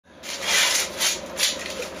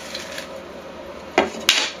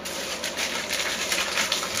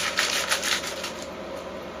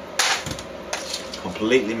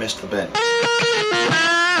completely missed the bin.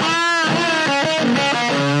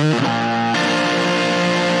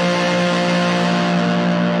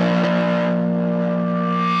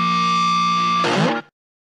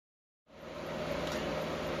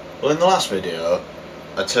 Well, in the last video,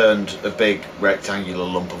 I turned a big rectangular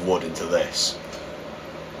lump of wood into this.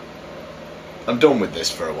 I'm done with this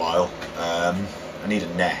for a while. I need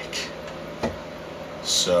a neck.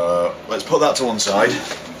 So let's put that to one side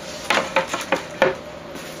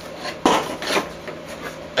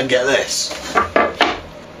and get this.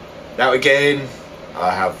 Now again, I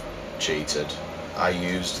have cheated. I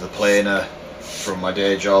used the planer from my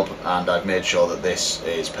day job and I've made sure that this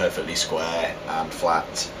is perfectly square and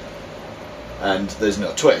flat and there's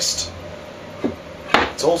no twist.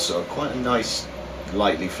 It's also quite a nice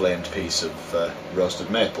lightly flamed piece of roasted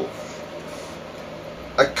maple.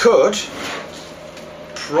 I could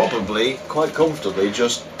probably quite comfortably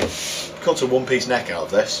just cut a one-piece neck out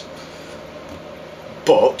of this,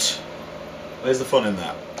 but where's the fun in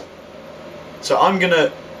that? So I'm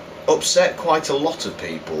gonna upset quite a lot of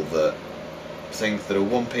people that think that a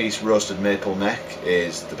one-piece roasted maple neck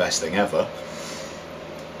is the best thing ever.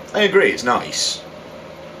 I agree, it's nice,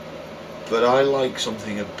 but I like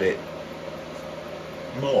something a bit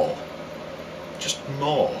more. Just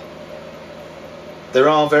more. There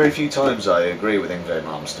are very few times I agree with Ingve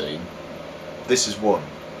Malmsteen. This is one.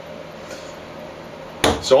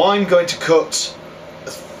 So I'm going to cut a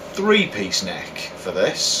 3-piece neck for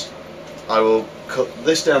this. I will cut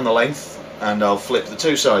this down the length and I'll flip the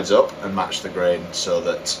two sides up and match the grain so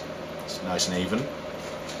that it's nice and even.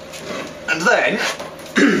 And then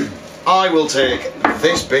I will take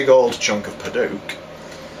this big old chunk of Padook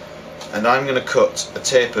and I'm going to cut a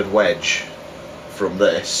tapered wedge from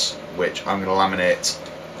this, which I'm going to laminate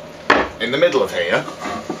in the middle of here,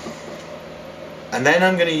 and then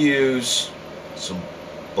I'm going to use some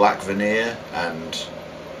black veneer and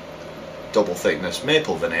double thickness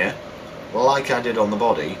maple veneer like I did on the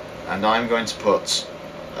body, and I'm going to put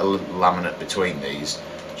a laminate between these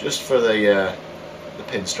just for the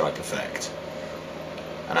pinstripe effect,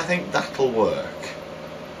 and I think that'll work.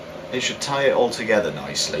 It should tie it all together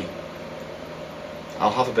nicely.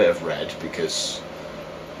 I'll have a bit of red because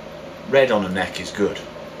red on a neck is good.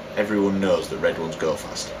 Everyone knows that red ones go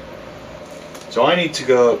faster. So I need to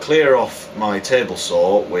go clear off my table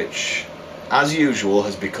saw, which as usual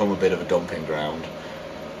has become a bit of a dumping ground.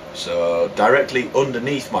 So directly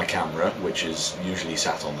underneath my camera, which is usually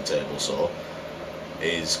sat on the table saw,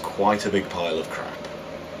 is quite a big pile of crap.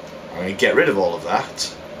 I'm going to get rid of all of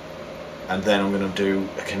that, and then I'm going to do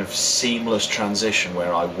a kind of seamless transition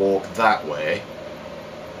where I walk that way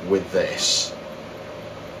with this,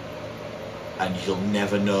 and you'll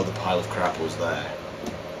never know the pile of crap was there.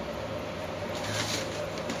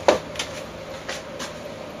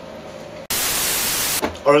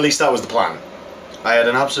 Or at least that was the plan. I had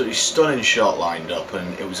an absolutely stunning shot lined up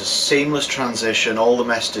and it was a seamless transition, all the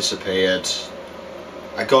mess disappeared.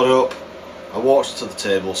 I got up, I walked to the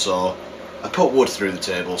table saw, I put wood through the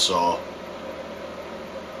table saw,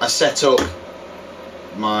 I set up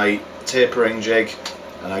my tapering jig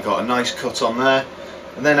and I got a nice cut on there,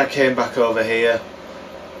 and then I came back over here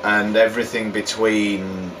and everything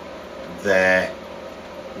between there,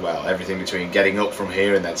 well, everything between getting up from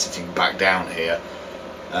here and then sitting back down here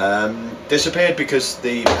disappeared because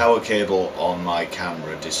the power cable on my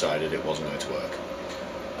camera decided it wasn't going to work.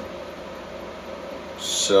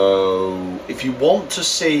 So if you want to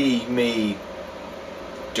see me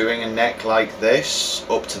doing a neck like this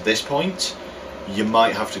up to this point, you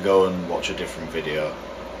might have to go and watch a different video.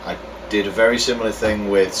 I did a very similar thing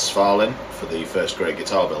with Svalin for the first Great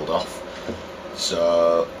Guitar Build Off,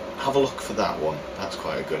 so have a look for that one. That's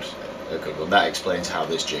quite a good one. That explains how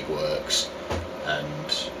this jig works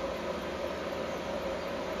and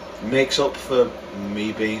makes up for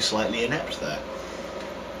me being slightly inept there.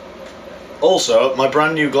 Also, my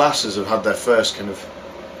brand new glasses have had their first kind of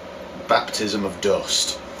baptism of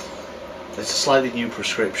dust. It's a slightly new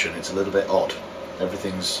prescription, it's a little bit odd.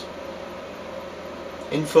 Everything's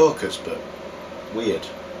in focus but weird.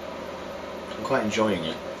 I'm quite enjoying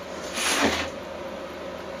it.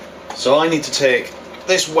 So I need to take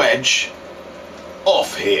this wedge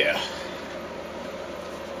off here.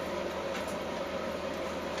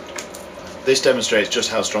 This demonstrates just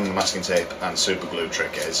how strong the masking tape and super glue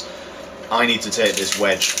trick is. I need to take this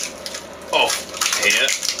wedge off here,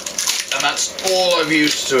 and that's all I've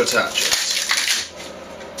used to attach it.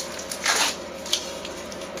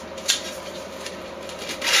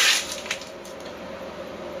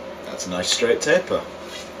 That's a nice straight taper.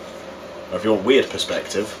 Or if you want weird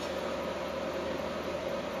perspective,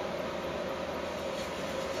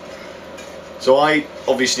 So I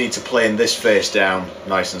obviously need to plane this face down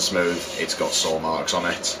nice and smooth. It's got saw marks on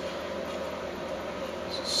it.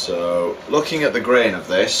 So looking at the grain of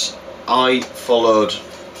this, I followed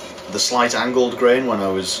the slight angled grain when I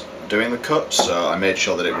was doing the cut, so I made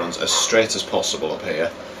sure that it runs as straight as possible up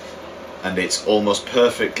here, and it's almost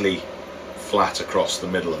perfectly flat across the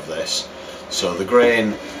middle of this. So the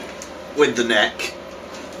grain with the neck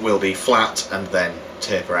will be flat and then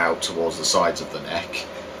taper out towards the sides of the neck.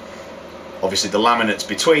 Obviously the laminates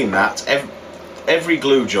between that, every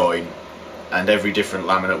glue joint and every different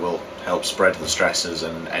laminate will help spread the stresses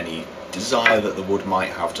and any desire that the wood might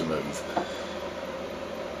have to move.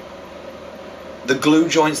 The glue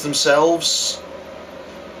joints themselves,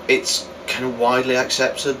 it's kind of widely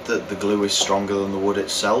accepted that the glue is stronger than the wood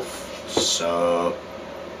itself, so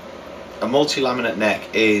a multi-laminate neck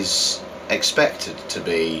is expected to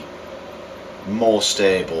be more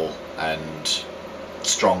stable and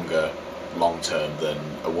stronger long term than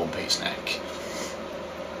a one-piece neck.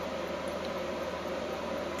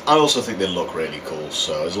 I also think they look really cool,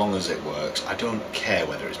 so as long as it works, I don't care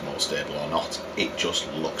whether it's more stable or not, it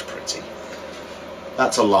just looks pretty.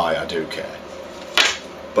 That's a lie, I do care.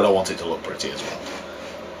 But I want it to look pretty as well.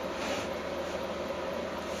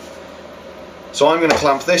 So I'm going to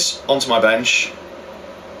clamp this onto my bench.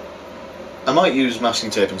 I might use masking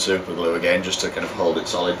tape and super glue again just to kind of hold it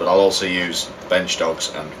solid, but I'll also use bench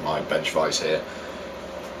dogs and my bench vise here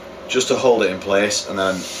just to hold it in place, and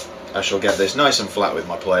then I shall get this nice and flat with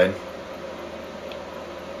my plane.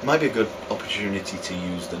 It might be a good opportunity to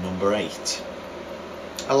use the number 8.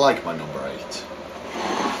 I like my number 8.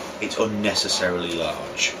 It's unnecessarily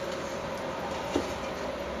large.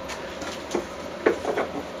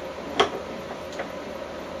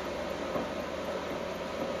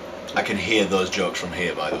 I can hear those jokes from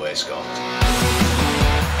here, by the way, Scott.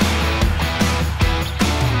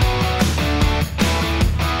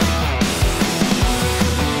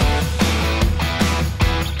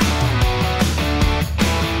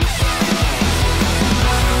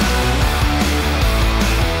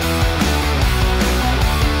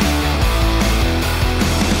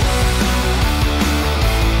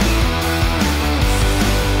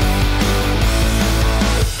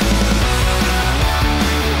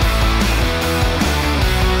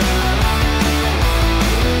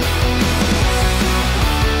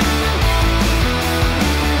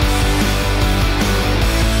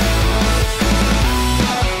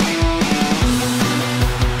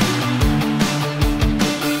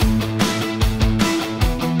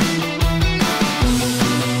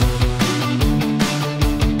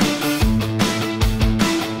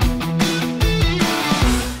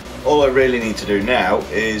 All I really need to do now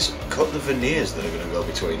is cut the veneers that are going to go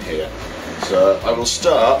between here. So I will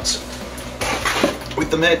start with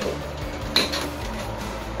the maple,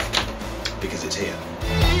 because it's here.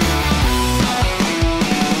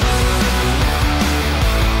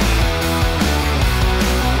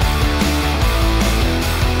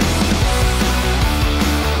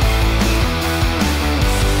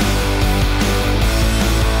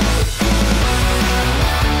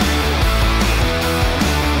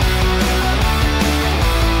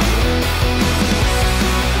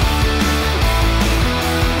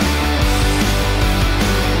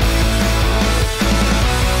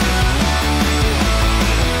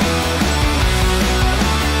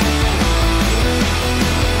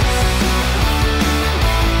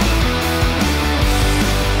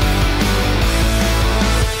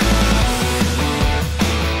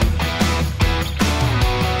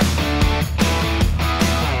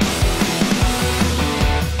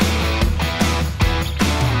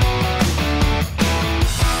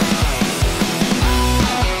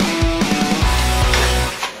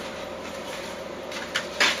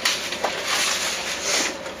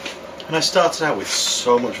 And I started out with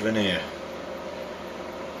so much veneer.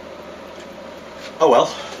 Oh well.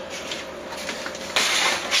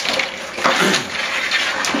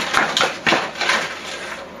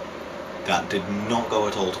 That did not go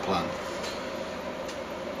at all to plan.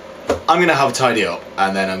 I'm going to have a tidy up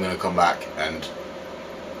and then I'm going to come back and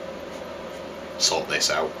sort this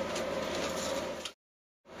out.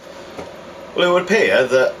 Well, it would appear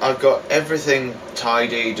that I've got everything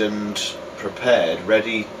tidied and prepared,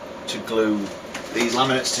 ready to glue these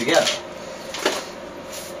laminates together.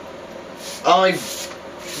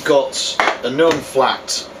 I've got a known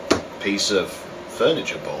flat piece of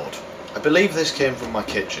furniture board. I believe this came from my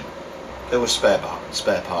kitchen. There were spare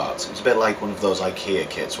parts. It's a bit like one of those IKEA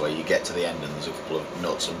kits where you get to the end and there's a couple of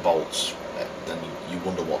nuts and bolts, then you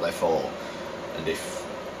wonder what they're for and if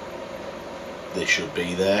they should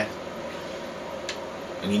be there.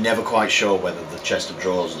 and you're never quite sure whether the chest of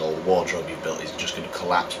drawers or the wardrobe you've built is just going to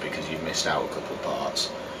collapse because you've missed out a couple of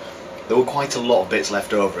parts. There were quite a lot of bits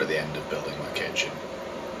left over at the end of building my kitchen,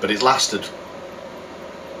 but it's lasted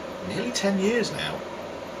nearly 10 years now.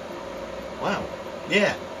 Wow,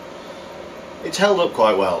 yeah. It's held up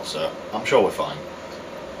quite well, so I'm sure we're fine.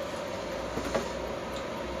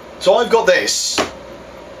 So I've got this.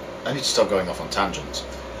 I need to stop going off on tangents.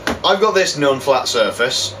 I've got this known flat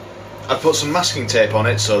surface. I've put some masking tape on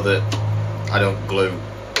it so that I don't glue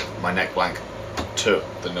my neck blank to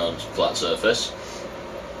the known flat surface.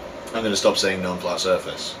 I'm going to stop saying known flat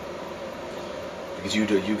surface because you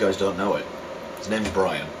guys don't know it. His name's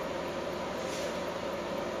Brian.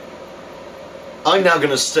 I'm now going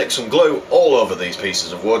to stick some glue all over these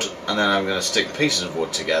pieces of wood, and then I'm going to stick the pieces of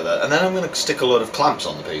wood together, and then I'm going to stick a load of clamps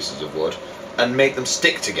on the pieces of wood and make them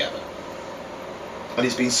stick together. And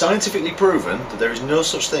it's been scientifically proven that there is no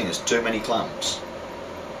such thing as too many clamps.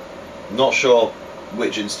 I'm not sure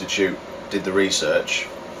which institute did the research,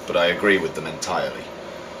 but I agree with them entirely.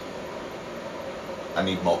 I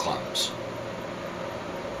need more clamps.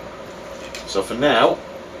 So for now,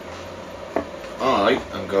 I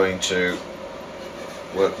am going to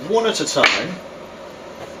work one at a time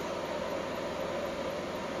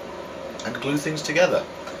and glue things together.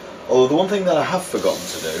 Although the one thing that I have forgotten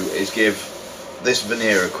to do is give this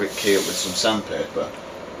veneer a quick key up with some sandpaper,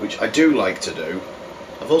 which I do like to do.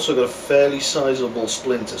 I've also got a fairly sizable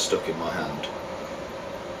splinter stuck in my hand.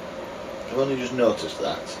 I've only just noticed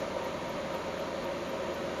that.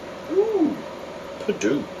 Ooh,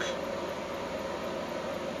 Padook.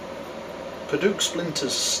 Padook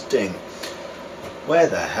splinters sting. Where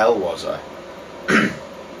the hell was I?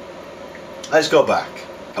 Let's go back.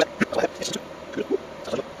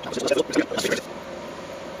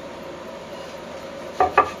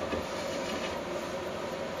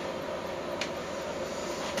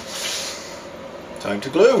 Time to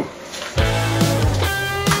glue.